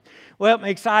Well, I'm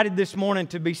excited this morning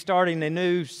to be starting a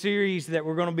new series that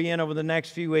we're going to be in over the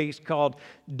next few weeks called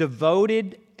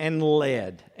Devoted and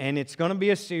Led. And it's going to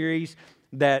be a series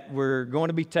that we're going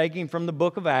to be taking from the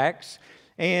book of Acts.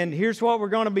 And here's what we're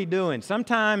going to be doing.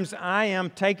 Sometimes I am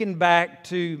taken back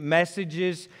to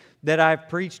messages that I've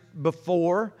preached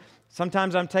before.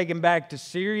 Sometimes I'm taken back to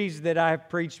series that I've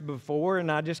preached before,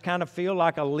 and I just kind of feel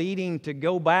like a leading to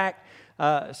go back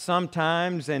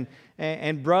sometimes.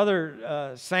 And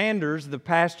Brother Sanders, the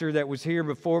pastor that was here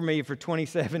before me for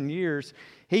 27 years,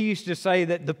 he used to say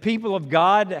that the people of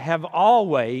God have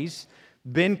always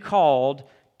been called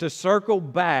to circle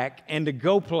back and to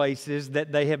go places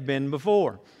that they have been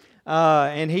before.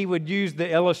 And he would use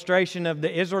the illustration of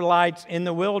the Israelites in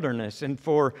the wilderness. And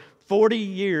for 40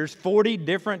 years, 40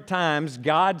 different times,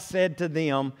 God said to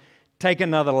them, take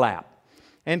another lap.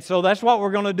 And so that's what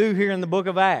we're going to do here in the book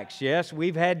of Acts. Yes,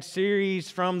 we've had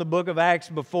series from the book of Acts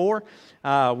before.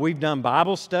 We've done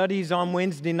Bible studies on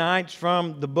Wednesday nights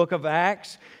from the book of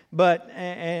Acts.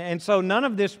 And so none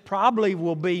of this probably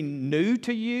will be new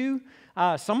to you.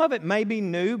 Some of it may be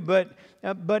new, but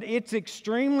it's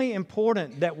extremely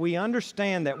important that we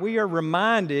understand, that we are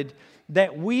reminded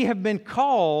that we have been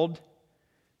called,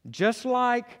 just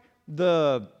like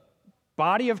the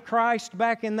body of Christ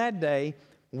back in that day,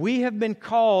 we have been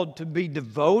called to be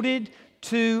devoted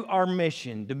to our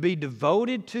mission, to be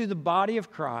devoted to the body of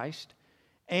Christ,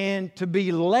 and to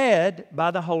be led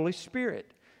by the Holy Spirit.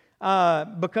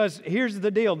 Because here's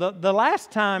the deal. The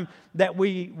last time that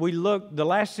we looked, the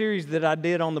last series that I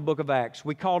did on the book of Acts,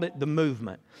 we called it The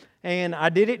Movement. And I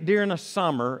did it during a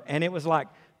summer, and it was like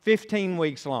 15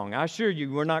 weeks long. I assure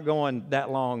you we're not going that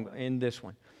long in this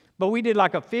one. But we did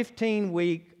like a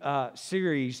 15-week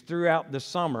series throughout the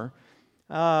summer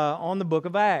on the book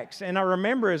of Acts. And I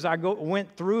remember as I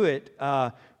went through it,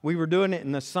 we were doing it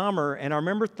in the summer, and I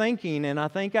remember thinking, and I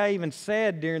think I even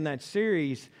said during that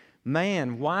series,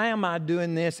 man, why am I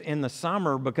doing this in the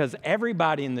summer? Because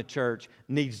everybody in the church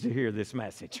needs to hear this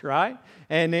message, right?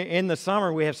 And in the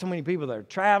summer, we have so many people that are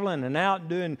traveling and out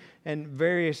doing and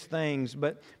various things.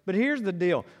 But here's the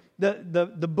deal.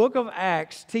 The book of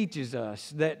Acts teaches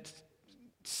us that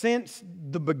since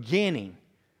the beginning,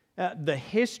 the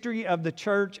history of the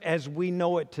church as we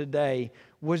know it today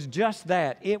was just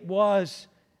that. It was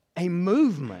a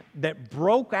movement that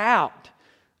broke out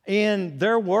in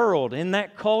their world, in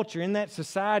that culture, in that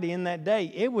society, in that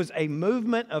day. It was a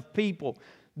movement of people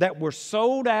that were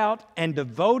sold out and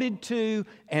devoted to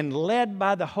and led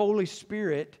by the Holy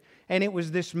Spirit. And it was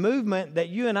this movement that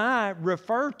you and I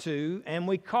refer to and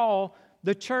we call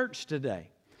the church today.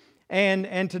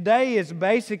 And today is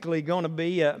basically going to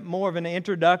be more of an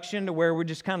introduction to where we're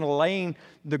just kind of laying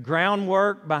the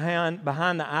groundwork behind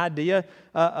the idea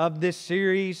of this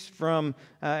series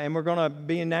and we're going to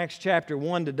be in Acts chapter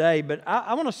 1 today. But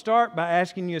I want to start by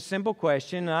asking you a simple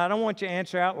question. I don't want you to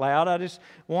answer out loud. I just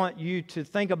want you to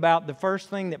think about the first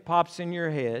thing that pops in your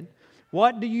head.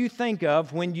 What do you think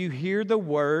of when you hear the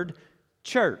word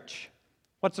church?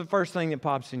 What's the first thing that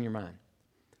pops in your mind?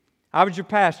 I was your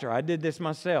pastor. I did this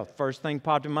myself. First thing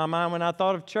popped in my mind when I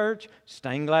thought of church,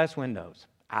 stained glass windows.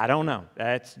 I don't know.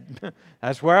 That's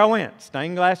where I went,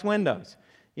 stained glass windows.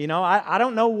 You know, I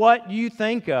don't know what you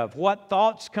think of, what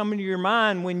thoughts come into your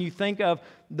mind when you think of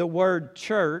the word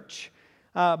church,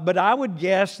 but I would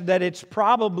guess that it's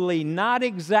probably not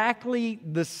exactly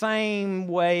the same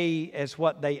way as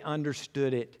what they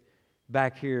understood it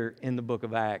back here in the book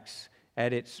of Acts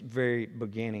at its very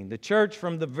beginning. The church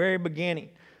from the very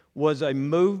beginning was a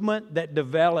movement that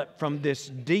developed from this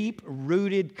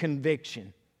deep-rooted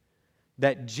conviction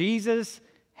that Jesus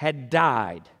had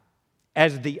died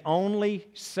as the only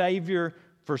Savior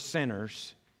for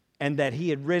sinners and that He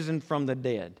had risen from the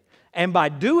dead. And by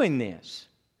doing this,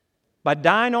 by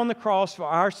dying on the cross for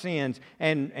our sins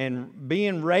and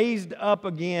being raised up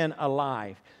again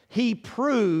alive, He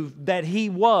proved that He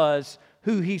was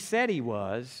who He said He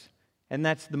was, and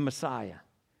that's the Messiah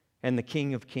and the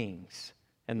King of Kings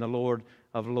and the Lord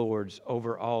of Lords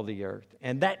over all the earth.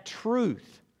 And that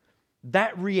truth,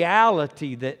 that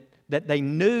reality that they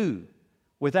knew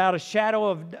without a shadow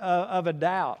of a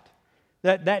doubt,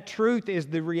 that truth is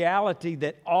the reality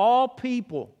that all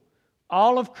people,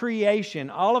 all of creation,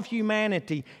 all of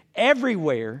humanity,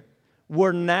 everywhere,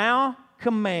 were now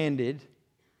commanded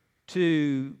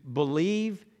to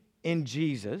believe in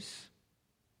Jesus,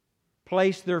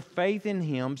 place their faith in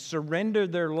Him, surrender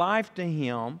their life to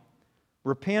Him,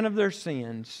 repent of their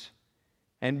sins,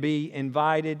 and be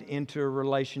invited into a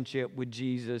relationship with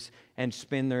Jesus and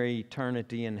spend their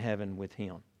eternity in heaven with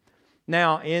Him.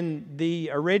 Now, in the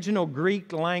original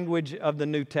Greek language of the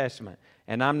New Testament,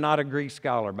 And I'm not a Greek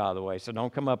scholar, by the way, so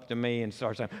don't come up to me and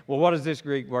start saying, well, what does this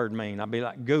Greek word mean? I'll be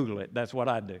like, Google it. That's what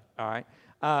I do, all right?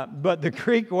 But the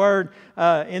Greek word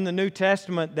in the New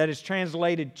Testament that is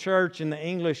translated church in the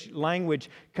English language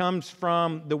comes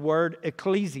from the word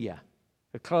ecclesia,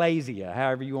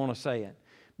 however you want to say it.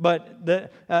 But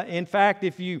in fact,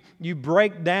 if you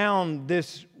break down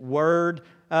this word,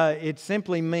 it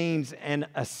simply means an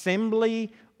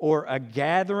assembly or a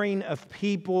gathering of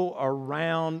people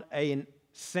around a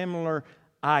similar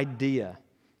idea.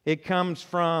 It comes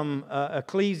from,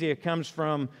 ecclesia comes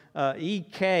from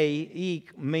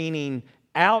ek, meaning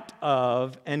out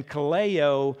of, and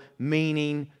kaleo,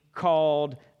 meaning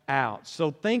called out.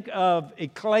 So think of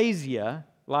ecclesia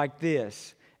like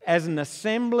this, as an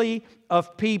assembly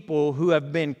of people who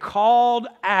have been called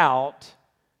out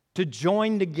to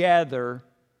join together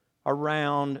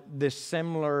around this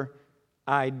similar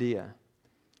idea.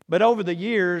 But over the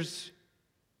years,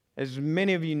 as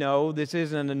many of you know, this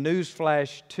isn't a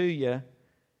newsflash to you,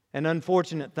 an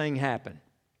unfortunate thing happened.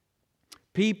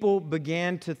 People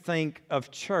began to think of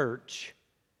church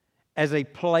as a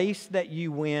place that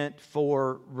you went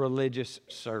for religious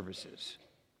services.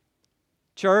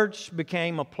 Church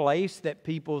became a place that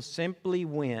people simply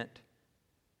went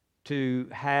to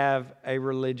have a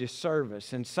religious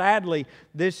service. And sadly,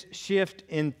 this shift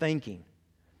in thinking,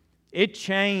 it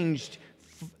changed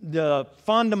the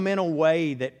fundamental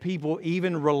way that people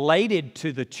even related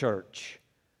to the church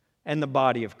and the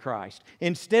body of Christ.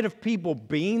 Instead of people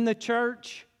being the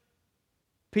church,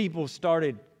 people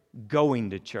started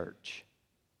going to church.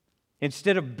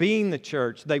 Instead of being the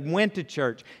church, they went to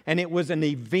church, and it was an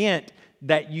event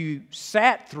that you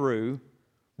sat through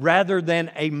rather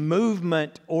than a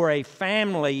movement or a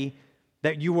family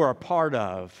that you were a part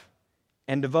of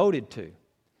and devoted to.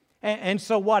 And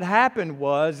so what happened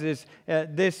was this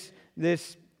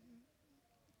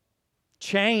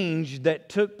change that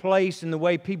took place in the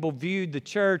way people viewed the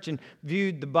church and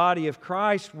viewed the body of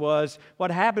Christ was,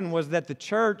 what happened was that the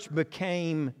church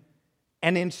became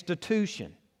an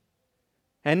institution.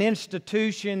 An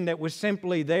institution that was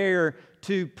simply there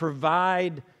to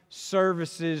provide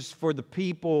services for the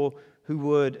people who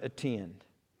would attend.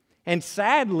 And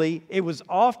sadly, it was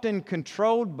often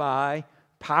controlled by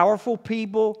powerful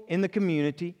people in the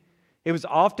community. It was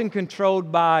often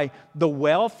controlled by the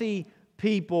wealthy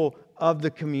people of the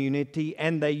community,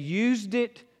 and they used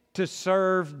it to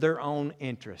serve their own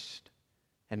interest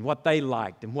and what they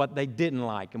liked and what they didn't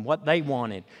like and what they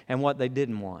wanted and what they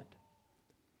didn't want.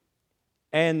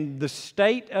 And the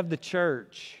state of the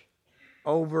church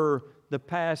over the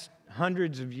past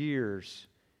hundreds of years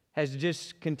has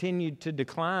just continued to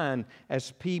decline as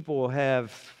people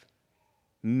have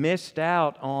missed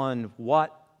out on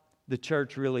what the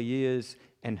church really is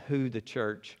and who the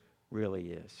church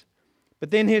really is. But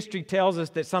then history tells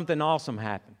us that something awesome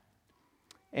happened.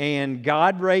 And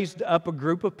God raised up a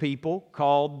group of people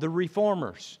called the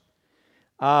Reformers.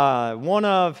 One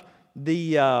of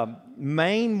the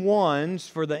main ones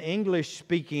for the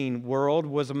English-speaking world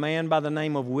was a man by the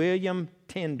name of William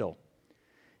Tyndale.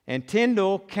 And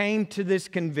Tyndale came to this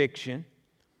conviction,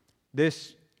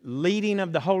 this leading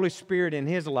of the Holy Spirit in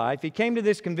his life. He came to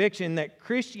this conviction that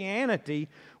Christianity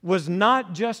was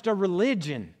not just a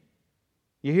religion.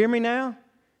 You hear me now?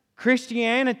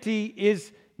 Christianity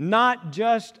is not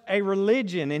just a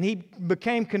religion, and he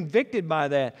became convicted by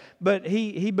that. But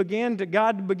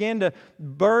God began to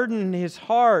burden his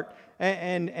heart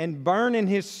and burn in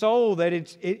his soul that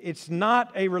it's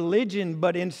not a religion,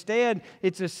 but instead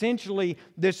it's essentially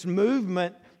this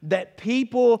movement that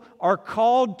people are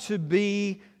called to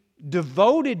be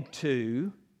devoted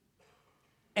to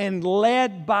and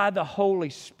led by the Holy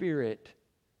Spirit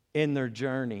in their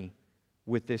journey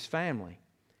with this family.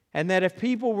 And that if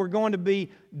people were going to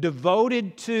be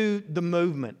devoted to the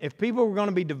movement, if people were going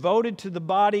to be devoted to the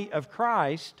body of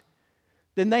Christ,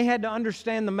 then they had to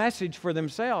understand the message for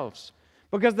themselves.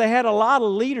 Because they had a lot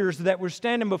of leaders that were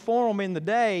standing before them in the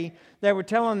day that were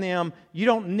telling them, you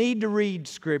don't need to read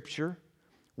Scripture.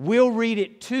 We'll read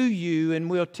it to you and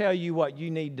we'll tell you what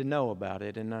you need to know about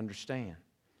it and understand.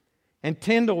 And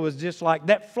Tyndale was just like,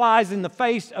 that flies in the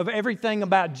face of everything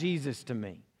about Jesus to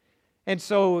me. And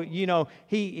so,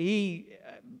 he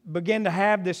began to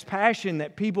have this passion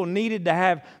that people needed to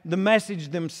have the message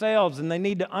themselves and they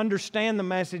need to understand the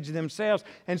message themselves.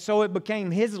 And so it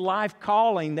became his life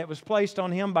calling that was placed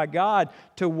on him by God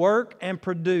to work and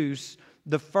produce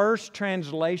the first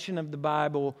translation of the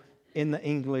Bible in the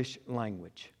English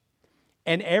language.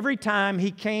 And every time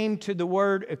he came to the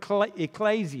word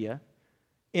ecclesia,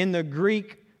 in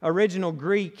the original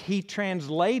Greek, he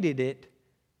translated it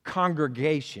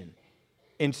congregation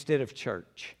instead of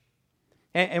church.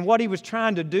 And what he was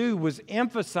trying to do was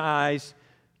emphasize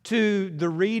to the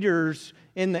readers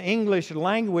in the English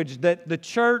language that the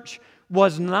church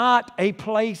was not a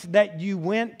place that you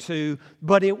went to,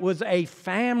 but it was a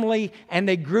family and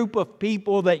a group of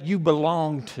people that you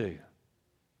belonged to.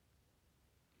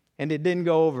 And it didn't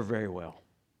go over very well.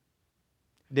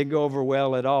 It didn't go over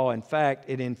well at all. In fact,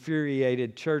 it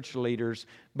infuriated church leaders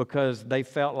because they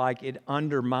felt like it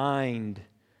undermined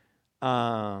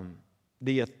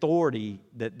the authority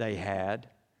that they had,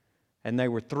 and they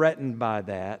were threatened by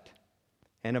that.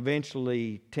 And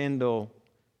eventually, Tyndale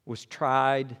was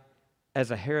tried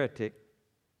as a heretic,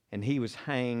 and he was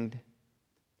hanged,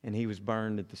 and he was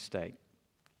burned at the stake.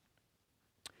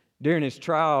 During his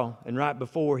trial, and right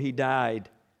before he died,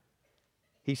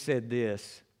 he said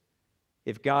this: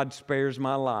 "If God spares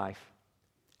my life,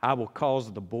 I will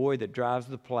cause the boy that drives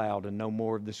the plow to know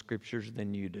more of the Scriptures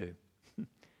than you do."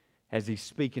 As he's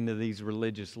speaking to these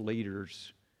religious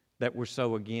leaders that were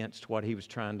so against what he was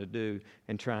trying to do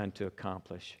and trying to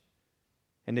accomplish.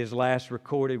 And his last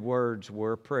recorded words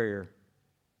were a prayer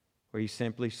where he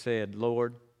simply said,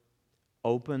 "Lord,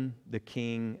 open the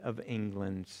King of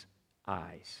England's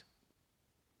eyes."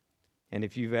 And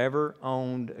if you've ever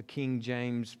owned a King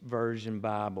James Version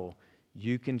Bible,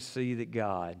 you can see that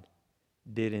God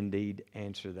did indeed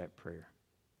answer that prayer.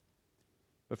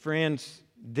 But friends,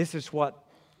 this is what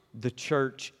the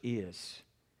church is.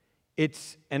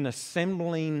 It's an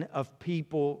assembling of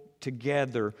people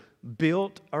together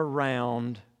built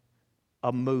around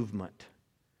a movement.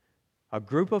 A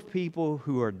group of people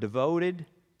who are devoted,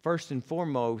 first and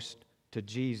foremost, to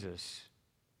Jesus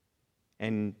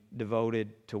and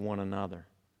devoted to one another.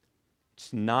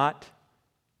 It's not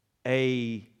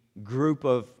a group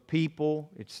of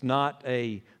people. It's not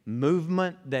a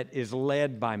movement that is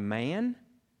led by man.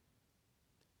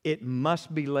 It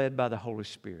must be led by the Holy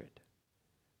Spirit,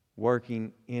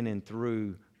 working in and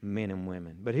through men and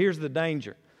women. But here's the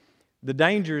danger. The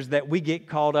danger is that we get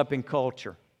caught up in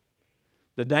culture.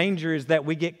 The danger is that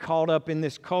we get caught up in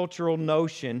this cultural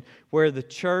notion where the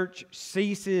church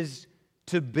ceases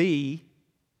to be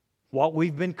what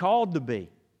we've been called to be,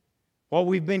 what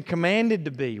we've been commanded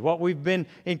to be, what we've been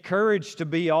encouraged to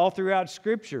be all throughout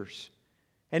Scriptures.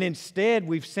 And instead,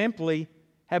 we've simply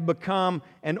have become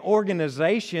an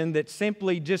organization that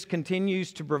simply just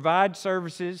continues to provide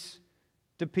services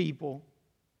to people,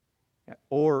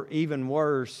 or even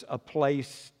worse, a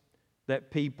place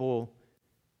that people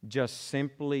just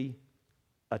simply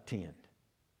attend.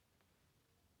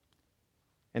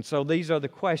 And so these are the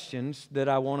questions that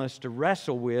I want us to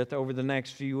wrestle with over the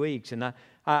next few weeks. And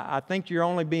I think you're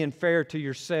only being fair to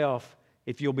yourself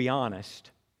if you'll be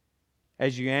honest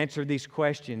as you answer these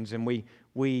questions and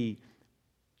we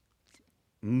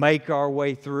make our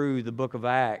way through the book of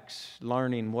Acts,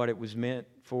 learning what it was meant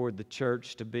for the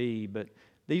church to be. But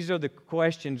these are the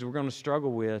questions we're going to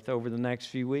struggle with over the next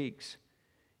few weeks.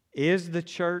 Is the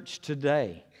church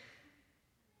today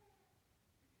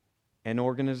an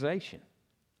organization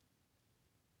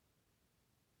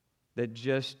that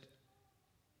just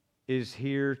is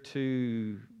here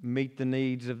to meet the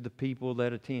needs of the people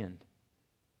that attend?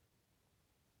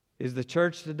 Is the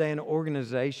church today an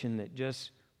organization that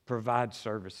just provides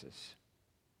services?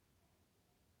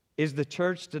 Is the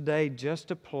church today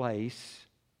just a place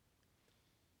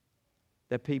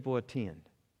that people attend?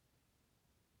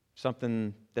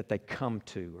 Something that they come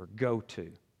to or go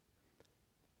to?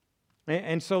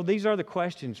 And so these are the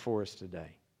questions for us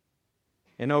today.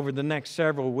 And over the next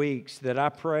several weeks that I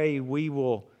pray we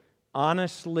will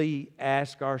honestly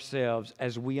ask ourselves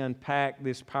as we unpack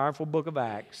this powerful book of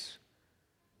Acts,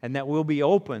 and that we'll be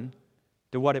open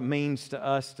to what it means to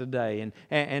us today.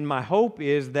 And my hope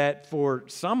is that for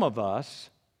some of us,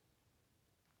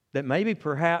 that maybe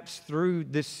perhaps through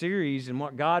this series and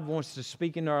what God wants to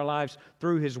speak into our lives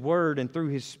through His Word and through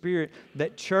His Spirit,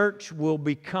 that church will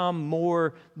become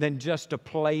more than just a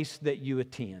place that you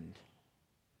attend.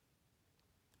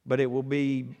 But it will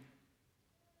be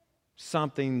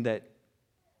something that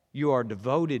you are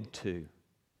devoted to,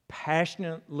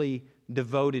 passionately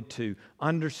devoted to,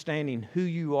 understanding who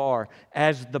you are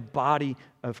as the body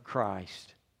of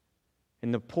Christ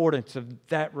and the importance of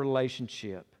that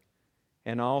relationship.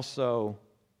 And also,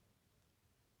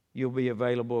 you'll be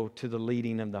available to the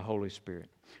leading of the Holy Spirit.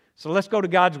 So let's go to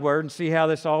God's Word and see how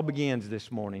this all begins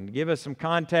this morning. To give us some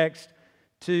context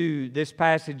to this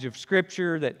passage of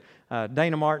Scripture that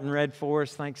Dana Martin read for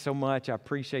us. Thanks so much. I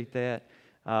appreciate that.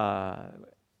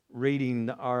 Reading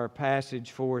our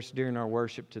passage for us during our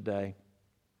worship today.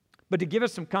 But to give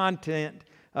us some context,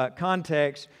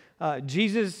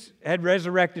 Jesus had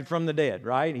resurrected from the dead,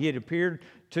 right? He had appeared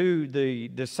to the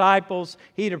disciples.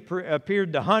 He had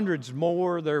appeared to hundreds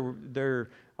more. There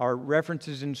are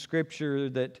references in Scripture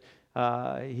that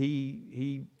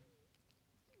he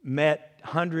met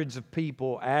hundreds of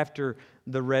people after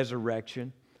the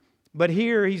resurrection. But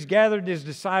here he's gathered his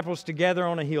disciples together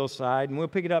on a hillside, and we'll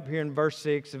pick it up here in verse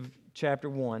 6 of chapter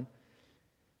 1.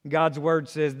 God's Word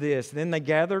says this, "Then they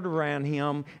gathered around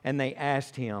him and they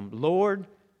asked him, 'Lord,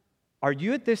 are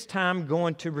you at this time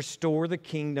going to restore the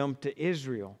kingdom to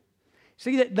Israel?'"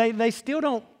 See, they still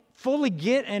don't fully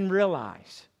get and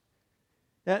realize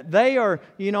that they are,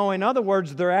 in other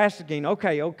words, they're asking,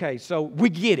 okay, so we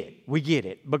get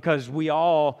it, because we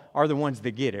all are the ones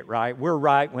that get it, right? We're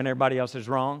right when everybody else is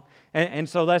wrong. And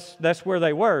so that's where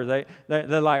they were.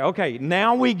 They're like, okay,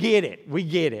 now we get it.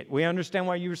 We understand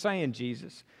what you were saying,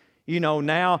 Jesus.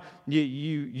 Now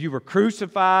you were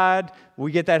crucified.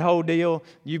 We get that whole deal.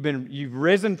 You've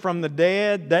risen from the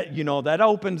dead. That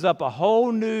opens up a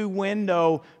whole new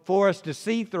window for us to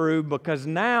see through, because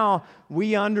now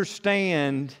we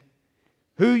understand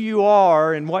who you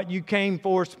are and what you came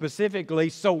for specifically.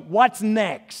 So what's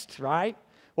next, right?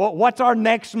 Well, what's our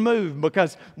next move?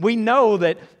 Because we know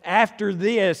that after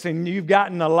this, and you've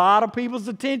gotten a lot of people's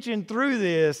attention through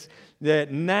this,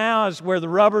 that now is where the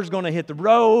rubber's going to hit the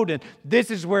road, and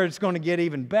this is where it's going to get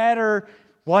even better.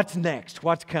 What's next?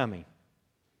 What's coming?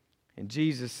 And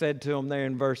Jesus said to him there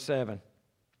in verse 7,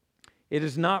 "It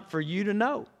is not for you to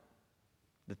know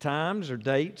the times or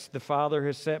dates the Father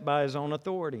has set by His own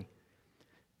authority,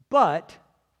 but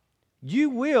you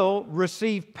will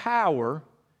receive power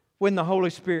when the Holy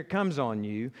Spirit comes on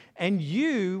you, and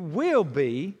you will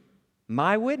be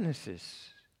my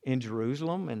witnesses in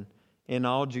Jerusalem and in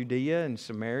all Judea and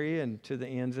Samaria and to the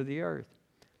ends of the earth."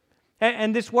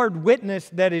 And this word witness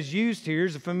that is used here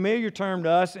is a familiar term to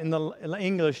us in the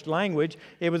English language.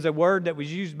 It was a word that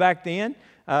was used back then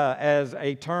as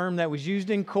a term that was used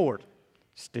in court.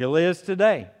 Still is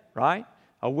today, right?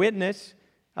 A witness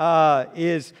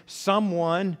is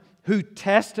someone who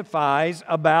testifies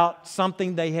about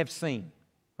something they have seen,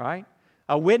 right?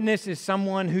 A witness is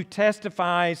someone who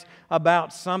testifies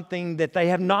about something that they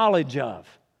have knowledge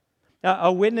of.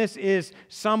 A witness is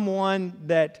someone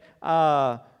that,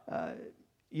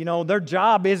 their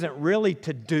job isn't really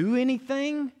to do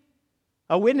anything.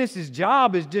 A witness's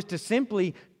job is just to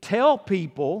simply tell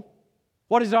people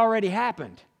what has already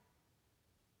happened.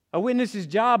 A witness's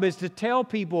job is to tell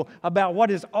people about what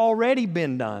has already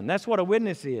been done. That's what a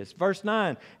witness is. Verse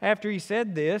 9, after he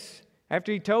said this,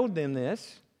 after he told them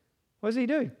this, what does he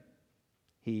do?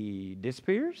 He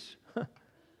disappears.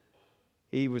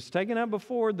 He was taken up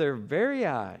before their very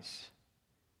eyes,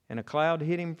 and a cloud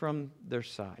hid him from their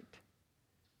sight.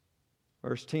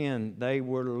 Verse 10, they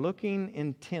were looking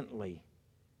intently.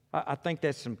 I think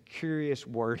that's some curious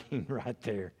wording right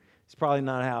there. It's probably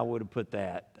not how I would have put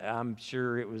that. I'm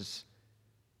sure it was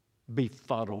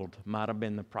befuddled, might have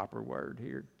been the proper word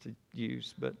here to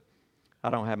use, but I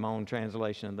don't have my own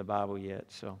translation of the Bible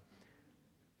yet. So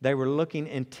they were looking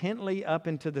intently up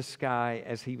into the sky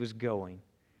as he was going,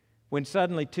 when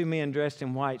suddenly 2 men dressed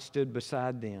in white stood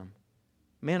beside them.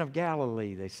 "Men of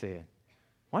Galilee," they said,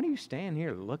 "why do you stand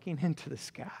here looking into the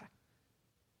sky?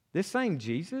 This same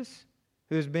Jesus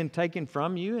who has been taken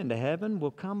from you into heaven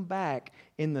will come back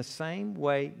in the same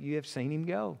way you have seen him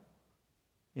go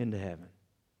into heaven."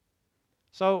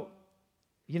 So,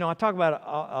 I talk about it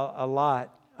a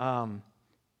lot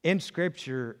in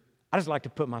Scripture. I just like to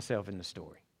put myself in the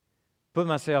story, put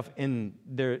myself in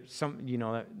their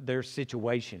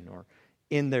situation or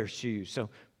in their shoes. So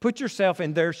put yourself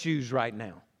in their shoes right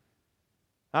now.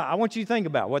 I want you to think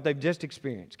about what they've just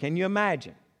experienced. Can you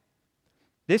imagine?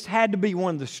 This had to be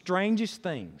one of the strangest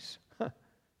things,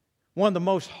 one of the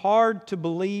most hard to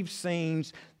believe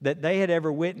scenes that they had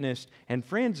ever witnessed. And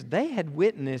friends, they had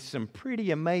witnessed some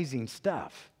pretty amazing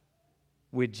stuff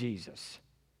with Jesus.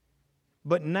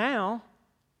 But now,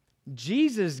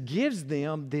 Jesus gives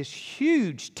them this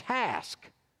huge task,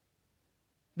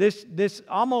 this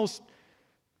almost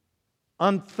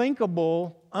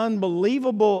unthinkable,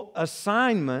 unbelievable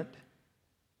assignment.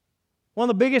 One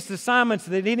of the biggest assignments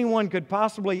that anyone could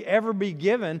possibly ever be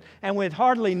given, and with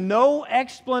hardly no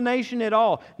explanation at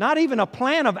all, not even a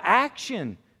plan of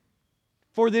action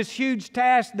for this huge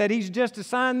task that he's just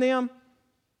assigned them.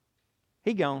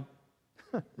 He gone.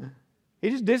 He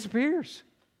just disappears.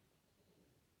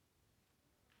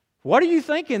 What are you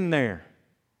thinking there?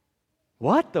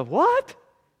 What the what?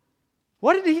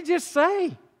 What did he just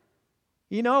say?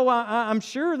 I'm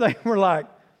sure they were like,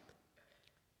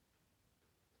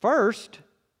 first,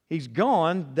 he's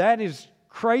gone. That is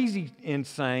crazy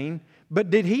insane,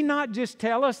 but did he not just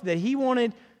tell us that he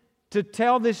wanted to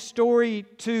tell this story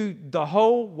to the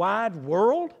whole wide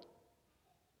world?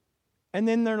 And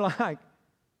then they're like,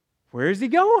 where's he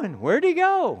going? Where'd he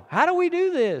go? How do we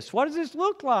do this? What does this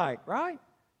look like, right?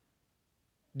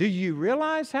 Do you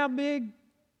realize how big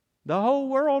the whole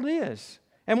world is?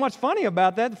 And what's funny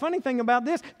about that, the funny thing about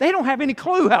this, they don't have any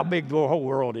clue how big the whole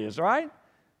world is, right?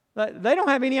 They don't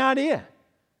have any idea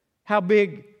how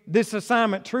big this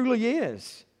assignment truly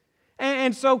is.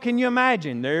 And so can you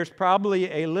imagine, there's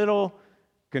probably a little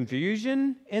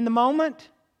confusion in the moment.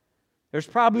 There's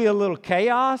probably a little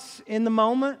chaos in the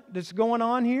moment that's going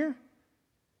on here.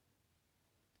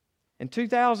 And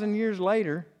 2,000 years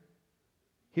later,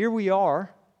 here we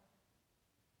are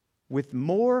with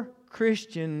more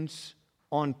Christians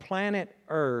on planet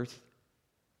Earth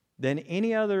than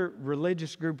any other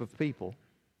religious group of people.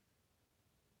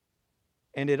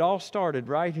 And it all started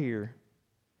right here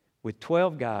with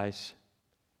 12 guys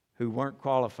who weren't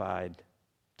qualified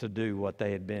to do what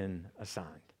they had been assigned.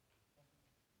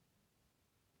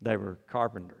 They were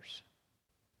carpenters.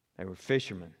 They were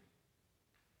fishermen.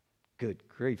 Good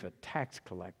grief, a tax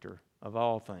collector of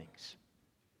all things.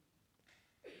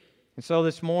 And so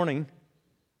this morning,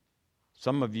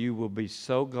 some of you will be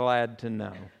so glad to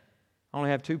know I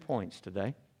only have 2 points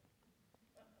today.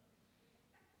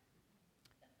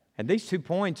 And these 2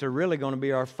 points are really going to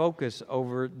be our focus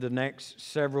over the next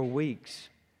several weeks.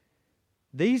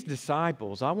 These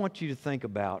disciples, I want you to think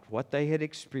about what they had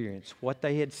experienced, what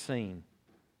they had seen.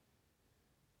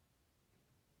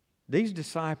 These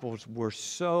disciples were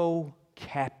so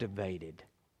captivated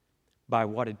by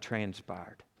what had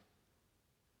transpired.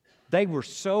 They were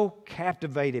so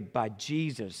captivated by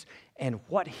Jesus and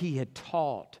what He had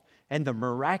taught and the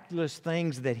miraculous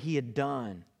things that He had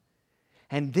done.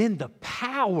 And then the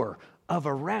power of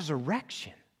a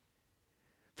resurrection.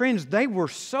 Friends, they were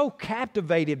so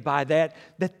captivated by that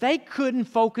they couldn't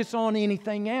focus on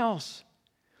anything else.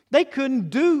 They couldn't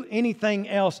do anything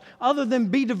else other than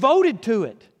be devoted to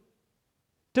it.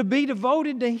 To be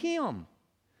devoted to Him.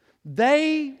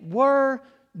 They were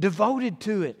devoted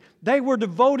to it. They were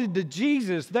devoted to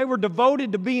Jesus. They were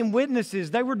devoted to being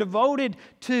witnesses. They were devoted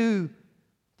to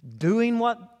doing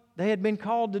what they had been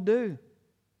called to do.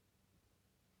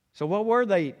 So what were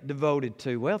they devoted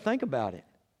to? Well, think about it.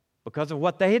 Because of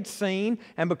what they had seen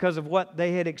and because of what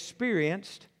they had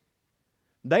experienced,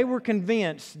 they were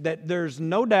convinced that there's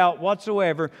no doubt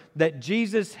whatsoever that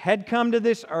Jesus had come to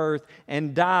this earth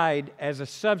and died as a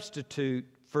substitute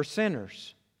for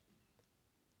sinners.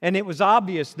 And it was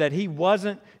obvious that He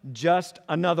wasn't just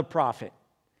another prophet.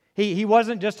 He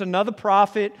wasn't just another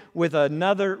prophet with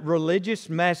another religious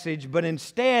message, but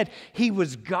instead He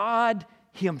was God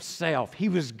Himself. He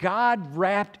was God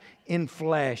wrapped in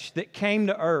flesh that came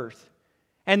to earth.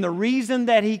 And the reason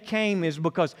that He came is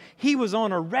because He was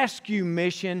on a rescue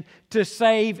mission to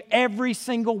save every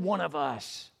single one of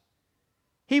us.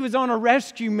 He was on a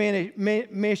rescue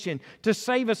mission to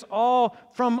save us all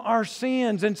from our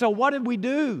sins. And so what did we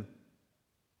do?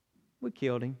 We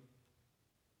killed Him.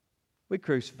 We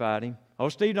crucified Him. Oh,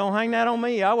 Steve, don't hang that on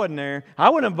me. I wasn't there. I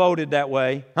wouldn't have voted that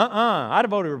way. I'd have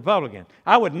voted Republican.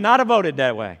 I would not have voted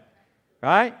that way.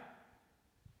 Right?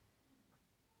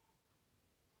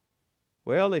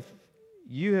 Well, if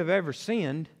you have ever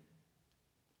sinned,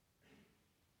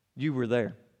 you were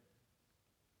there.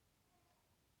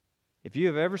 If you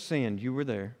have ever sinned, you were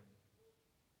there.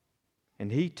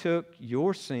 And He took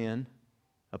your sin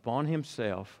upon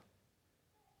Himself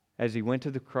as He went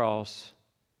to the cross,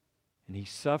 and He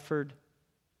suffered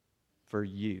for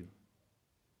you.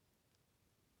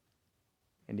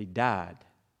 And He died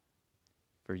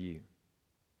for you.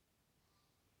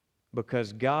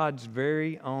 Because God's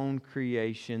very own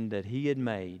creation that He had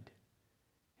made,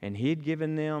 and He had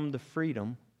given them the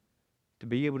freedom to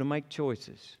be able to make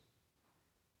choices,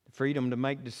 the freedom to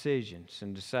make decisions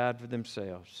and decide for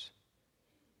themselves.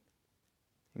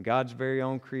 And God's very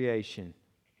own creation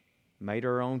made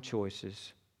our own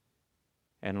choices,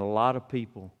 and a lot of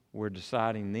people were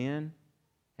deciding then,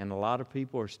 and a lot of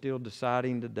people are still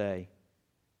deciding today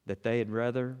that they'd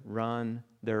rather run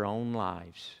their own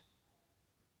lives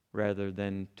rather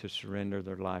than to surrender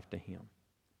their life to Him.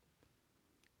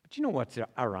 But you know what's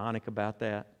ironic about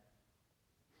that?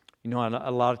 You know,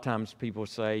 a lot of times people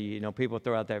say, people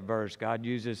throw out that verse, God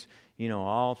uses,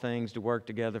 all things to work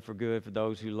together for good for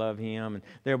those who love Him. And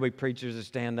there'll be preachers that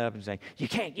stand up and say, you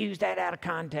can't use that out of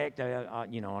context, and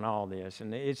all this.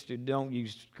 And don't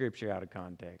use Scripture out of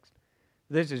context.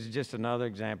 This is just another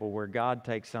example where God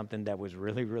takes something that was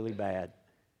really, really bad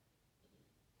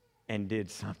and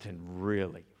did something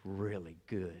really, really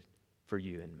good for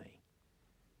you and me.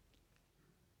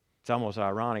 It's almost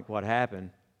ironic what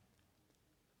happened.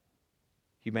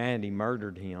 Humanity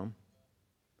murdered him,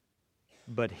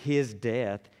 but his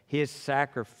death, his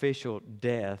sacrificial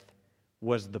death,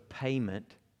 was the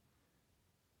payment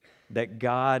that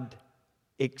God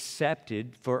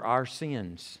accepted for our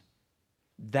sins.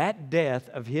 That death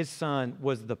of His Son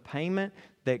was the payment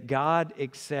that God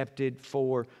accepted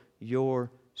for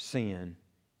your sin.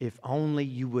 If only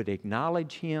you would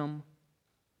acknowledge Him,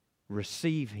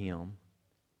 receive Him,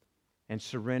 and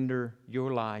surrender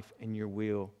your life and your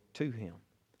will to Him.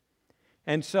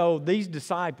 And so these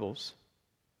disciples,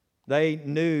 they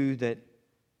knew that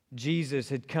Jesus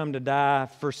had come to die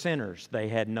for sinners. They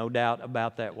had no doubt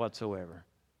about that whatsoever.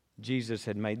 Jesus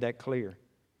had made that clear.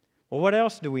 Well, what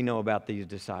else do we know about these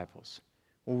disciples?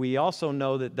 Well, we also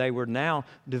know that they were now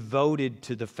devoted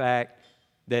to the fact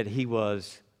that He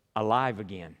was alive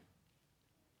again.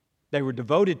 They were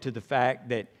devoted to the fact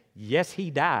that, yes, He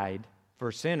died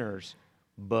for sinners,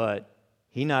 but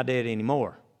He's not dead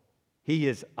anymore. He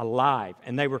is alive.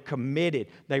 And they were committed.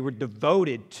 They were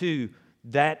devoted to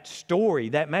that story,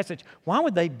 that message. Why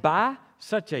would they buy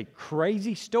such a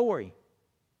crazy story?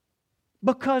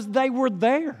 Because they were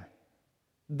there.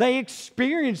 They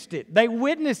experienced it. They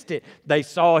witnessed it. They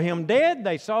saw Him dead.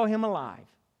 They saw Him alive.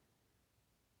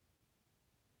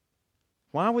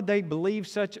 Why would they believe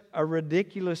such a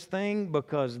ridiculous thing?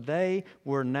 Because they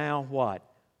were now what?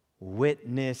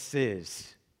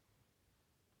 Witnesses.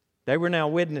 They were now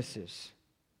witnesses.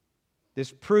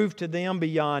 This proved to them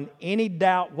beyond any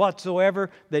doubt whatsoever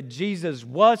that Jesus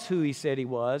was who He said He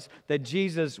was, that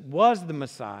Jesus was the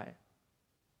Messiah.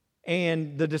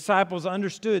 And the disciples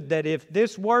understood that if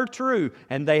this were true,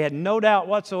 and they had no doubt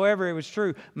whatsoever it was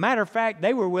true, matter of fact,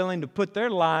 they were willing to put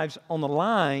their lives on the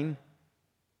line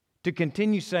to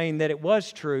continue saying that it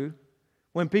was true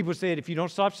when people said, if you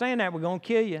don't stop saying that, we're going to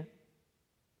kill you.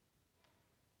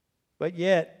 But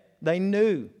yet, they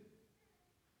knew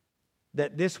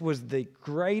that this was the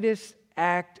greatest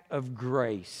act of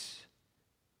grace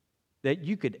that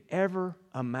you could ever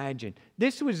imagine.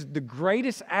 This was the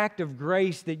greatest act of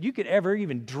grace that you could ever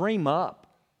even dream up.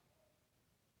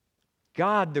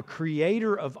 God, the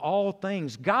creator of all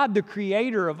things, God, the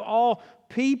creator of all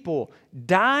people,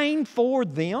 dying for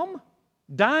them,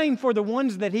 dying for the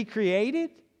ones that He created,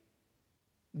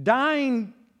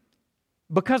 dying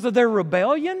because of their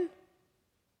rebellion.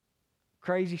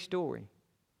 Crazy story.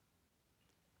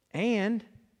 And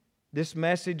this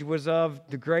message was of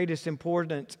the greatest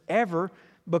importance ever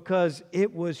because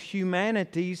it was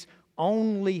humanity's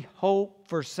only hope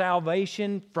for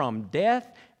salvation from death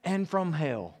and from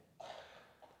hell.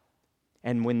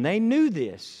 And when they knew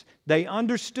this, they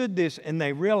understood this, and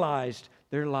they realized,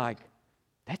 they're like,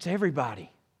 that's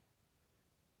everybody.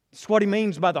 That's what He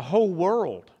means by the whole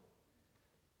world.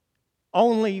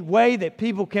 Only way that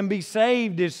people can be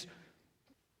saved is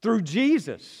through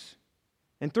Jesus.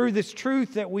 And through this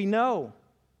truth that we know.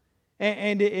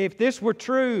 And if this were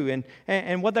true,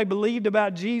 and what they believed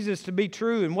about Jesus to be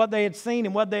true, and what they had seen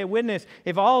and what they had witnessed,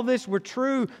 if all this were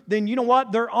true, then you know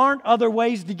what? There aren't other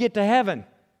ways to get to heaven.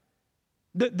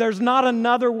 There's not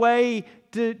another way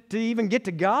to even get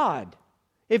to God.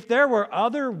 If there were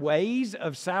other ways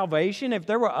of salvation, if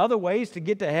there were other ways to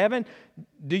get to heaven,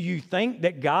 do you think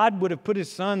that God would have put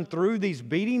His Son through these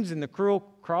beatings and the cruel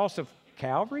cross of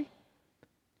Calvary?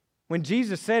 When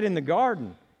Jesus said in the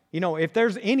garden, if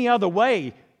there's any other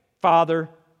way, Father,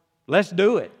 let's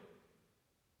do it.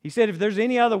 He said, if there's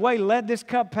any other way, let this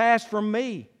cup pass from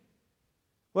me.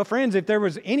 Well, friends, if there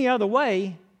was any other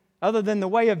way other than the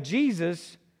way of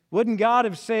Jesus, wouldn't God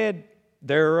have said,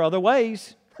 there are other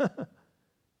ways?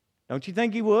 Don't you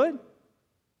think He would?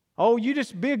 Oh, you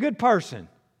just be a good person.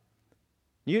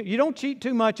 You don't cheat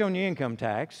too much on your income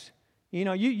tax. You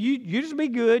just be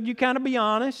good. You kind of be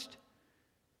honest.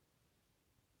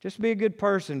 Just be a good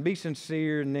person, be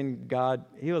sincere, and then God,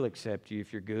 He'll accept you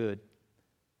if you're good.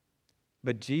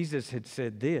 But Jesus had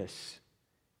said this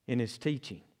in His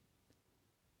teaching.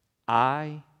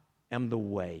 I am the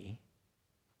way,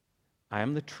 I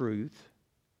am the truth,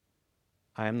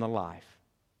 I am the life.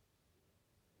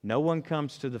 No one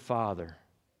comes to the Father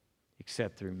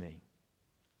except through me.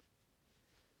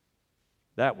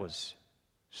 That was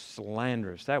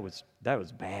slanderous. That was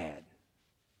bad.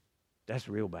 That's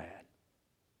real bad.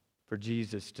 For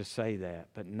Jesus to say that.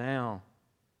 But now,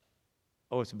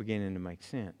 it's beginning to make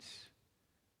sense.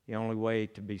 The only way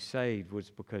to be saved was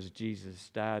because Jesus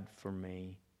died for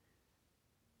me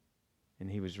and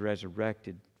He was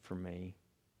resurrected for me.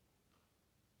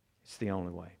 It's the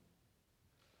only way.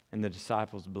 And the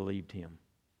disciples believed Him.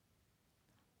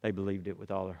 They believed it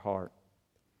with all their heart.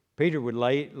 Peter would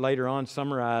later on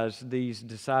summarize these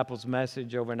disciples'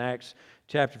 message over in Acts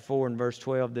chapter 4 and verse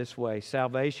 12 this way: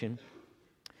 salvation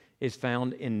is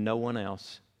found in no one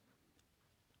else.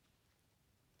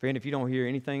 Friend, if you don't hear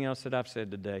anything else that I've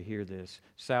said today, hear this.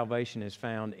 Salvation is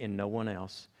found in no one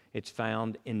else. It's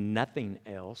found in nothing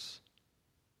else.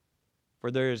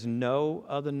 For there is no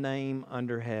other name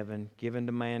under heaven given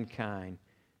to mankind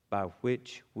by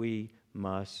which we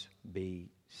must be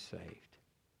saved.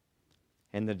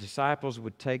 And the disciples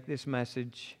would take this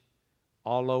message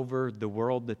all over the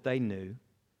world that they knew,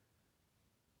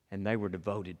 and they were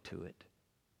devoted to it.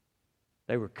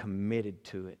 They were committed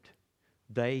to it.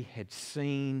 They had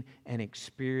seen and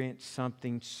experienced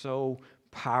something so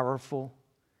powerful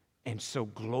and so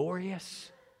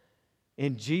glorious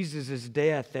in Jesus'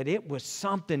 death that it was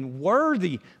something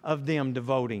worthy of them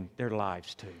devoting their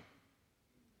lives to.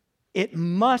 It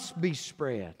must be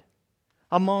spread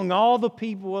among all the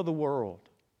people of the world.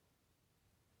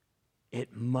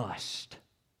 It must.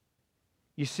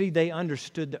 You see, they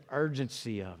understood the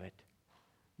urgency of it.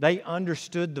 They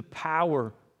understood the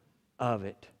power of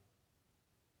it.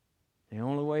 The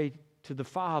only way to the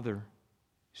Father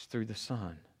is through the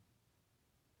Son.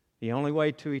 The only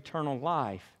way to eternal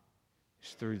life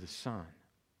is through the Son.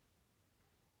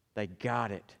 They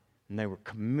got it, and they were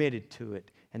committed to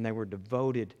it, and they were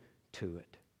devoted to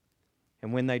it.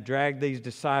 And when they dragged these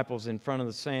disciples in front of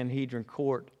the Sanhedrin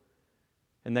court,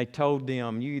 and they told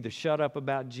them, you either shut up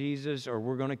about Jesus or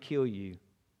we're going to kill you,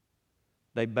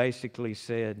 they basically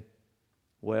said,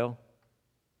 well,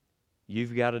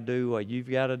 you've got to do what you've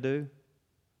got to do,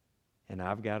 and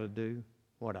I've got to do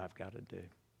what I've got to do.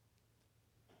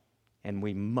 And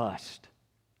we must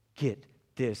get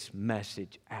this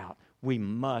message out. We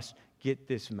must get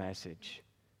this message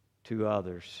to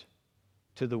others,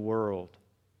 to the world,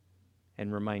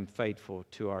 and remain faithful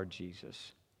to our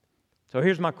Jesus. So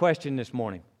here's my question this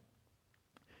morning.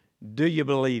 Do you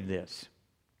believe this?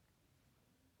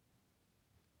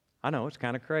 I know, it's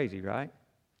kind of crazy, right?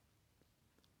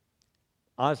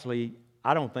 Honestly,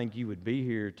 I don't think you would be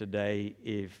here today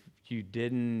if you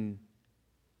didn't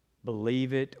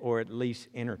believe it or at least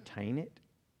entertain it,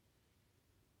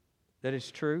 that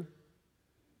it's true.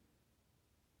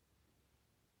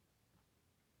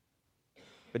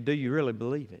 But do you really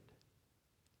believe it?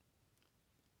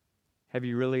 Have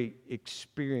you really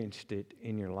experienced it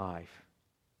in your life?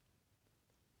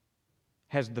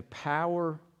 Has the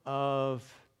power of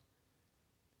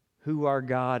who our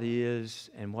God is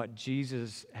and what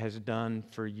Jesus has done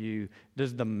for you,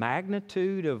 does the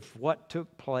magnitude of what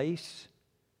took place,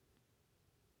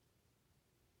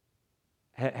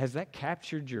 has that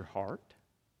captured your heart?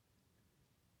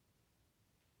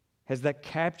 Has that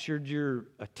captured your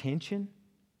attention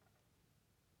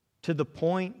to the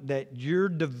point that you're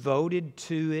devoted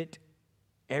to it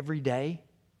every day?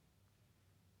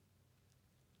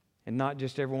 And not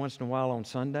just every once in a while on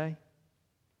Sunday?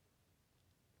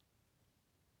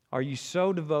 Are you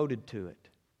so devoted to it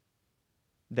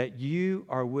that you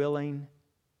are willing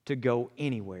to go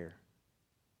anywhere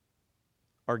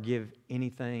or give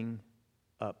anything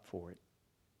up for it?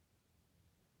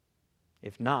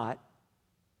 If not,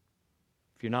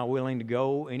 if you're not willing to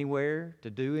go anywhere, to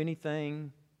do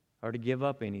anything, or to give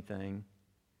up anything,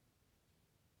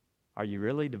 are you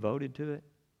really devoted to it?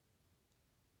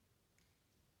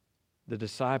 The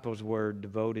disciples were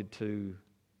devoted to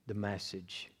the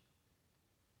message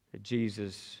that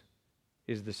Jesus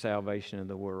is the salvation of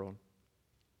the world.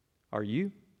 Are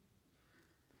you?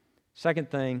 Second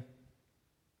thing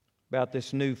about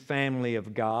this new family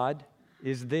of God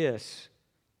is this: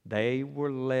 they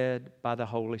were led by the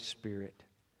Holy Spirit.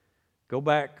 Go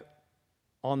back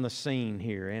on the scene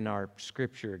here in our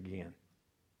scripture again.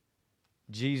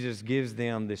 Jesus gives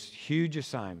them this huge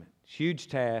assignment, huge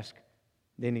task,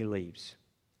 then He leaves.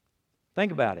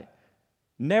 Think about it.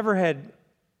 Never had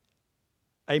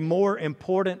a more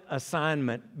important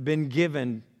assignment been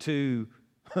given to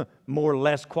more or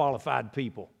less qualified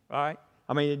people, right?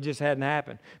 I mean, it just hadn't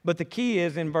happened. But the key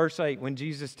is in verse 8 when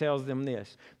Jesus tells them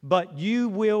this: but you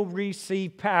will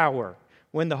receive power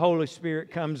when the Holy Spirit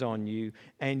comes on you,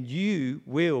 and you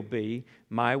will be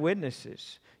my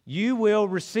witnesses. You will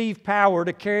receive power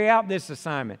to carry out this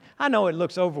assignment. I know it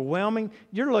looks overwhelming.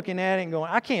 You're looking at it and going,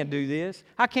 I can't do this.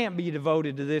 I can't be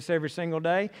devoted to this every single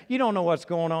day. You don't know what's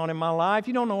going on in my life.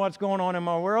 You don't know what's going on in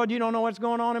my world. You don't know what's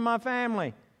going on in my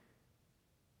family.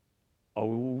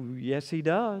 Oh, yes, He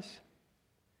does.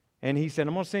 And He said,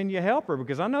 I'm going to send you a helper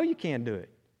because I know you can't do it.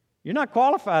 You're not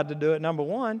qualified to do it, number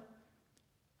one.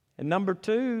 And number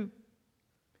two,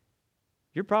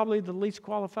 you're probably the least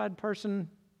qualified person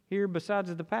here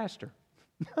besides the pastor.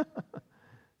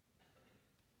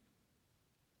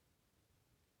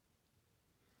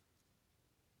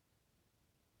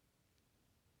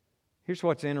 Here's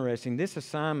what's interesting. This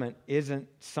assignment isn't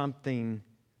something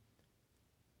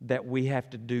that we have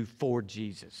to do for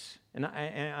Jesus. And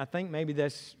I think maybe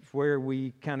that's where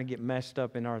we kind of get messed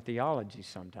up in our theology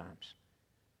sometimes.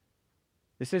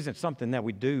 This isn't something that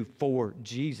we do for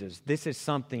Jesus. This is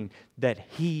something that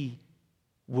He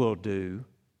will do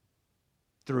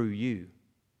through you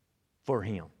for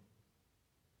Him.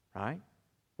 Right?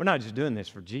 We're not just doing this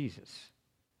for Jesus.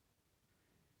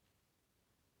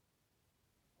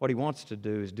 What He wants to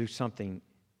do is do something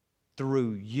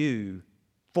through you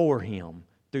for Him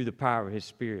through the power of His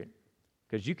Spirit.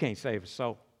 Because you can't save a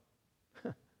soul.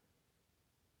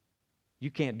 You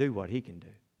can't do what He can do.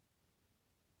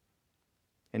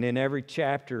 And in every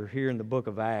chapter here in the book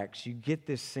of Acts, you get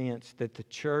this sense that the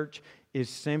church is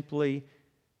simply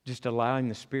just allowing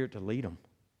the Spirit to lead them.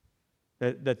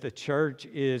 That the church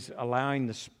is allowing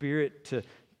the Spirit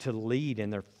to lead,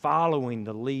 and they're following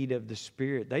the lead of the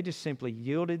Spirit. They just simply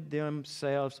yielded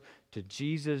themselves to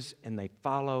Jesus, and they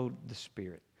followed the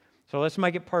Spirit. So let's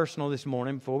make it personal this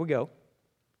morning before we go.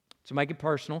 To make it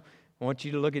personal, I want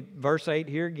you to look at verse 8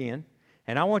 here again.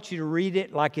 And I want you to read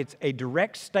it like it's a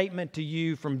direct statement to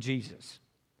you from Jesus.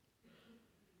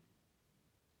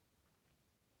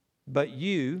 But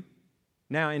you,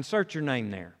 now insert your name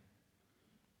there.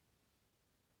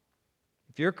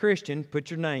 If you're a Christian, put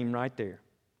your name right there.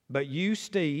 But you,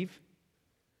 Steve,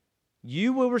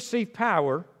 you will receive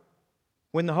power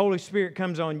when the Holy Spirit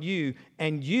comes on you,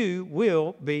 and you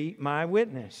will be my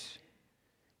witness.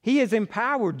 He has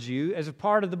empowered you as a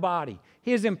part of the body.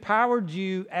 He has empowered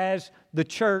you as the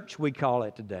church, we call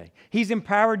it today. He's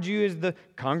empowered you as the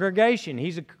congregation.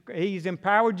 He's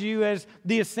empowered you as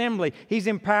the assembly. He's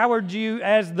empowered you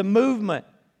as the movement.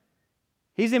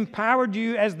 He's empowered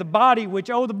you as the body, which,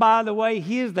 by the way,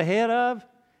 He is the head of.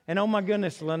 And oh my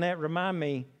goodness, Lynette, remind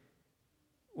me,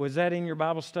 was that in your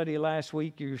Bible study last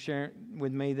week? You were sharing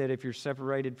with me that if you're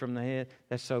separated from the head,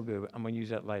 that's so good. I'm going to use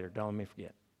that later. Don't let me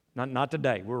forget. Not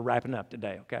today. We're wrapping up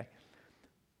today, okay?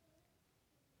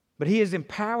 But He has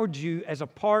empowered you as a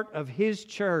part of His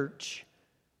church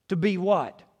to be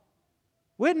what?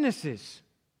 Witnesses.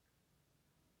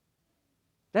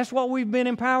 That's what we've been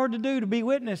empowered to do, to be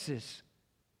witnesses.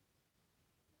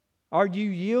 Are you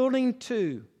yielding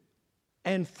to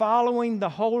and following the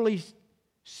Holy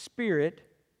Spirit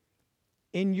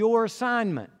in your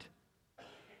assignment?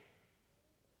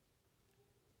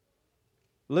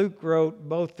 Luke wrote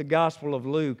both the Gospel of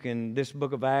Luke and this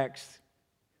book of Acts.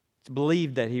 It's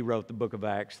believed that he wrote the book of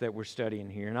Acts that we're studying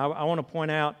here. And I want to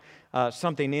point out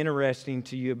something interesting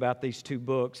to you about these two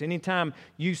books. Anytime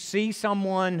you see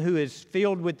someone who is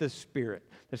filled with the Spirit,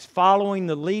 that's following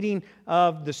the leading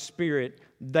of the Spirit,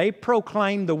 they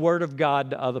proclaim the Word of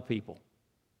God to other people.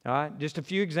 All right, just a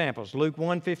few examples. Luke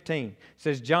 1:15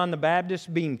 says, John the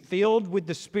Baptist, being filled with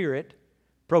the Spirit,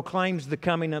 proclaims the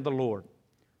coming of the Lord.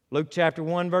 Luke chapter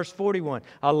 1, verse 41.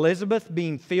 Elizabeth,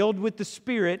 being filled with the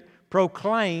Spirit,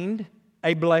 proclaimed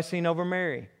a blessing over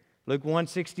Mary. Luke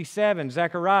 1:67.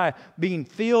 Zechariah, being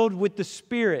filled with the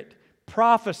Spirit,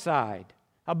 prophesied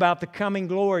about the coming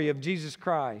glory of Jesus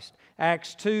Christ.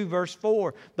 Acts 2, verse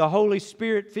 4. The Holy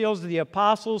Spirit fills the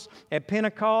apostles at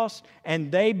Pentecost,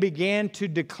 and they began to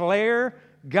declare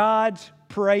God's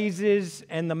praises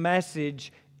and the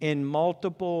message in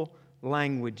multiple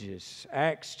languages.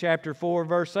 Acts chapter 4,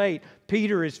 verse 8.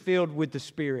 Peter is filled with the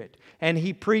Spirit, and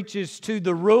he preaches to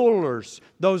the rulers,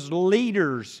 those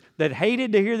leaders that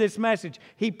hated to hear this message.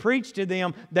 He preached to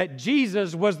them that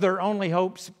Jesus was their only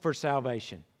hope for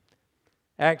salvation.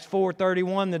 Acts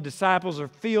 4:31, the disciples are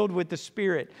filled with the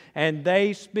Spirit, and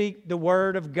they speak the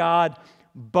Word of God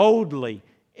boldly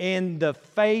in the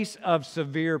face of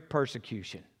severe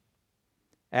persecution.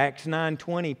 Acts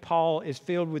 9:20, Paul is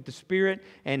filled with the Spirit,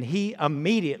 and he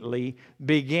immediately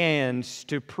begins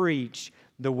to preach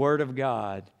the Word of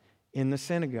God in the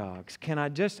synagogues. Can I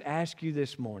just ask you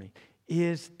this morning,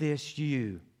 is this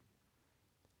you?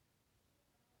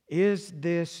 Is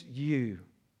this you?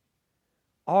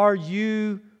 Are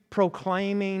you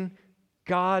proclaiming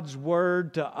God's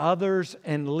Word to others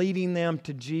and leading them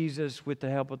to Jesus with the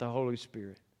help of the Holy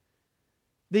Spirit?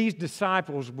 These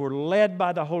disciples were led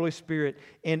by the Holy Spirit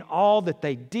in all that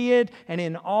they did and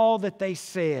in all that they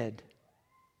said.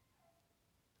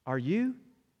 Are you?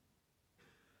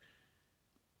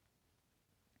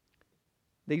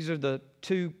 These are the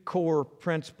two core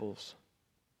principles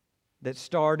that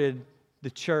started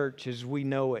the church as we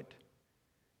know it.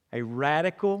 A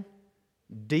radical,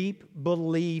 deep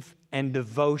belief and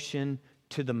devotion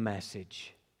to the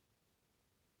message.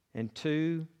 And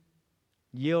two,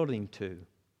 yielding to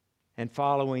and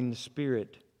following the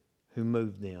Spirit who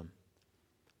moved them.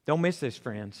 Don't miss this,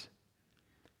 friends.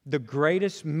 The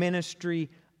greatest ministry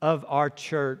of our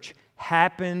church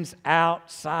happens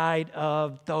outside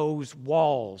of those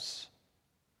walls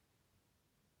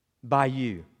by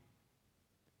you.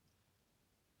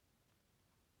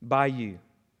 By you.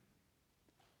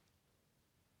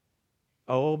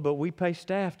 Oh, but we pay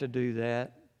staff to do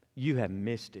that. You have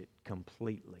missed it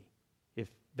completely if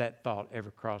that thought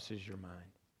ever crosses your mind.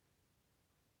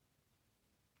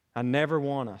 I never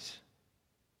want us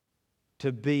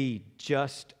to be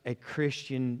just a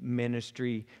Christian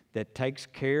ministry that takes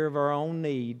care of our own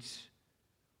needs,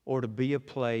 or to be a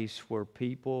place where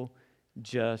people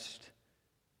just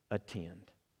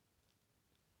attend.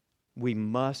 We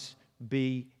must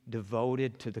be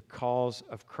devoted to the cause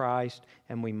of Christ,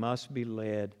 and we must be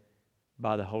led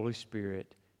by the Holy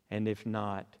Spirit. And if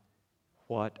not,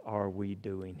 what are we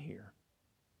doing here?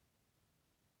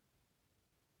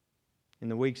 In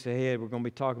the weeks ahead, we're going to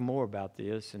be talking more about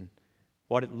this and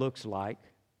what it looks like.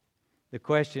 The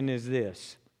question is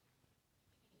this: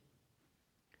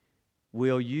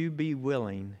 will you be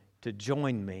willing to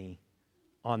join me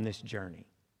on this journey?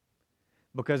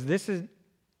 Because this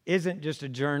isn't just a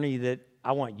journey that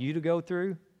I want you to go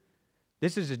through.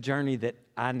 This is a journey that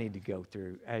I need to go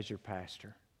through as your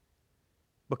pastor.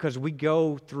 Because we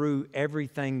go through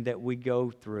everything that we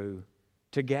go through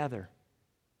together.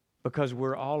 Because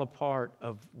we're all a part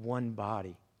of one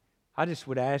body. I just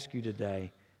would ask you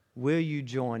today, will you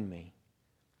join me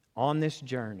on this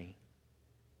journey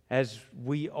as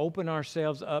we open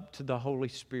ourselves up to the Holy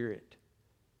Spirit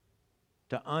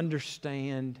to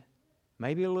understand,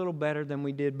 maybe a little better than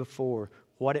we did before,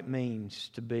 what it means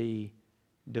to be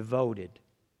devoted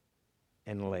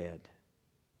and led.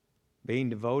 Being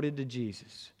devoted to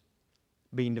Jesus,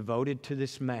 being devoted to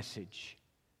this message,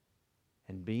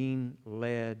 and being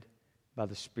led by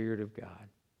the Spirit of God.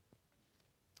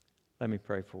 Let me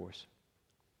pray for us.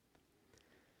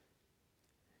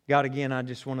 God, again, I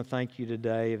just want to thank you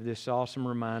today of this awesome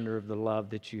reminder of the love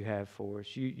that you have for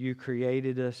us. You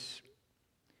created us.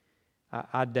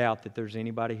 I doubt that there's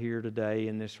anybody here today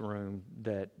in this room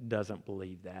that doesn't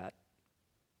believe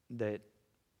that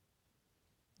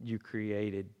you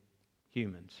created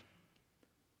humans.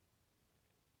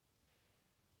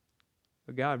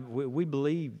 But God, we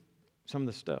believe some of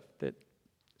the stuff that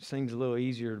seems a little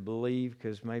easier to believe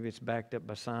because maybe it's backed up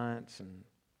by science and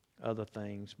other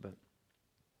things. But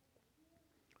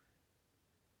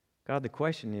God, the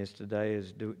question is today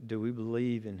is, do we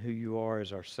believe in who you are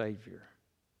as our Savior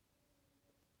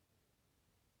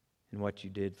and what you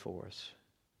did for us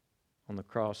on the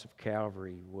cross of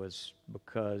Calvary was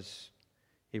because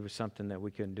it was something that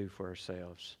we couldn't do for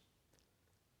ourselves.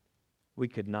 We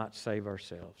could not save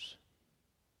ourselves.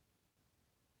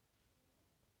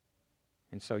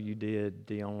 And so you did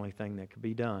the only thing that could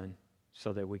be done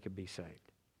so that we could be saved.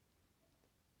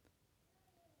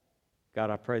 God,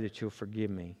 I pray that you'll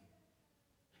forgive me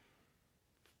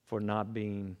for not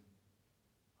being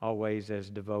always as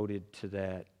devoted to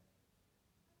that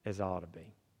as I ought to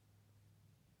be.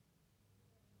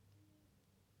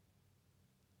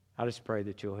 I just pray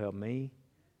that you'll help me.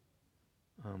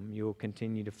 You'll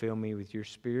continue to fill me with your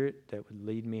Spirit that would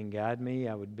lead me and guide me.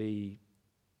 I would be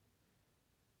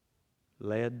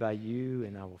led by you,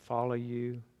 and I will follow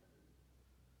you.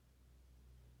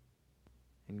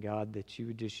 And God, that you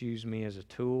would just use me as a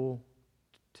tool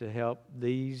to help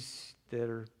these that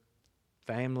are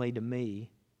family to me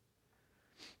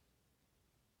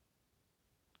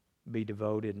be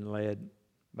devoted and led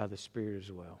by the Spirit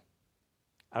as well.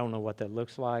 I don't know what that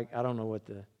looks like. I don't know what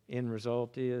the end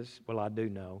result is. Well, I do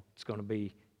know. It's going to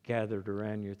be gathered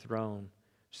around your throne,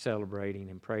 celebrating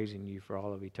and praising you for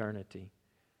all of eternity.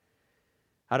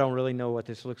 I don't really know what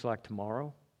this looks like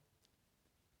tomorrow.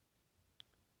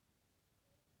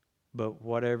 But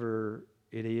whatever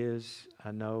it is,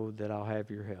 I know that I'll have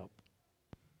your help.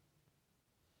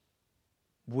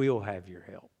 We'll have your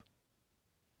help.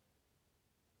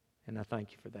 And I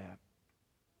thank you for that.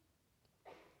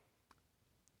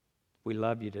 We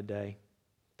love you today.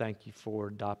 Thank you for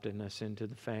adopting us into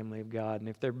the family of God. And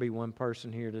if there be one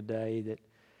person here today that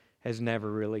has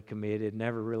never really committed,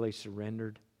 never really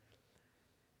surrendered,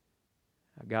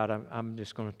 God, I'm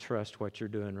just going to trust what you're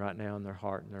doing right now in their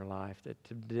heart and their life,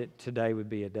 that today would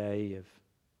be a day of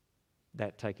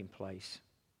that taking place.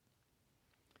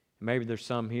 Maybe there's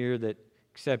some here that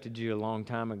accepted you a long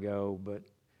time ago, but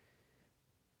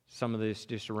some of this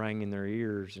just rang in their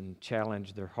ears and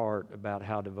challenged their heart about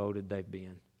how devoted they've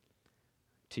been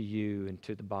to you and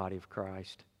to the body of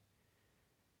Christ.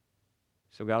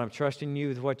 So God, I'm trusting you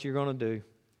with what you're going to do.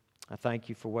 I thank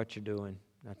you for what you're doing.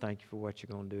 I thank you for what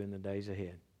you're going to do in the days ahead.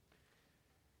 In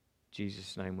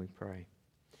Jesus' name we pray.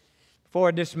 Before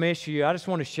I dismiss you, I just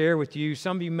want to share with you,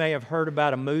 some of you may have heard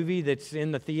about a movie that's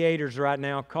in the theaters right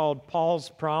now called Paul's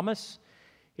Promise.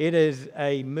 It is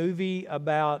a movie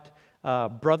about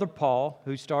Brother Paul,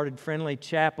 who started Friendly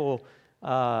Chapel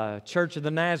Church of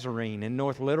the Nazarene in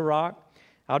North Little Rock.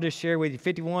 I'll just share with you,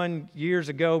 51 years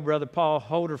ago, Brother Paul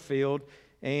Holderfield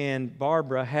and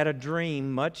Barbara had a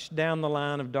dream much down the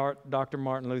line of Dr.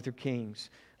 Martin Luther King's.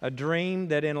 A dream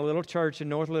that in a little church in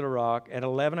North Little Rock at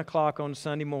 11 o'clock on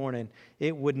Sunday morning,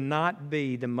 it would not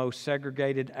be the most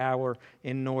segregated hour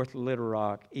in North Little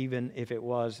Rock, even if it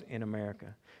was in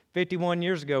America. 51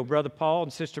 years ago, Brother Paul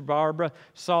and Sister Barbara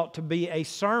sought to be a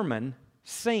sermon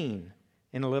seen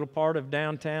in a little part of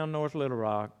downtown North Little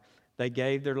Rock. They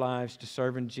gave their lives to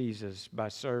serving Jesus by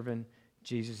serving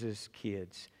Jesus'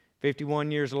 kids.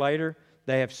 51 years later,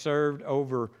 they have served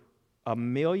over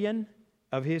 1 million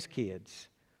of his kids.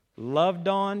 Loved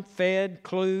on, fed,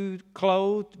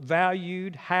 clothed,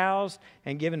 valued, housed,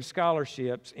 and given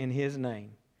scholarships in his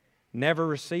name. Never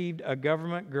received a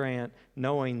government grant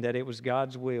knowing that it was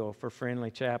God's will for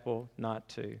Friendly Chapel not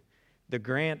to. The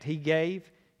grant he gave,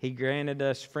 he granted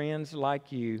us friends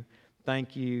like you.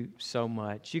 Thank you so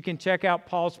much. You can check out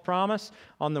Paul's Promise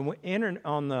on the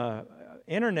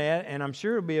internet, and I'm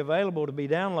sure it'll be available to be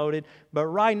downloaded. But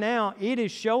right now, it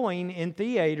is showing in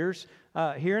theaters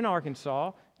here in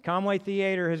Arkansas. Conway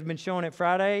Theater has been showing it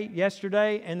Friday,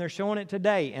 yesterday, and they're showing it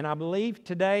today. And I believe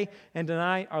today and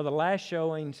tonight are the last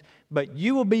showings. But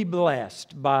you will be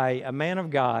blessed by a man of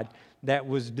God that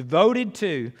was devoted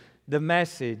to the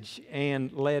message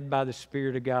and led by the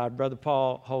Spirit of God, Brother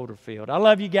Paul Holderfield. I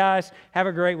love you guys. Have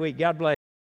a great week. God bless.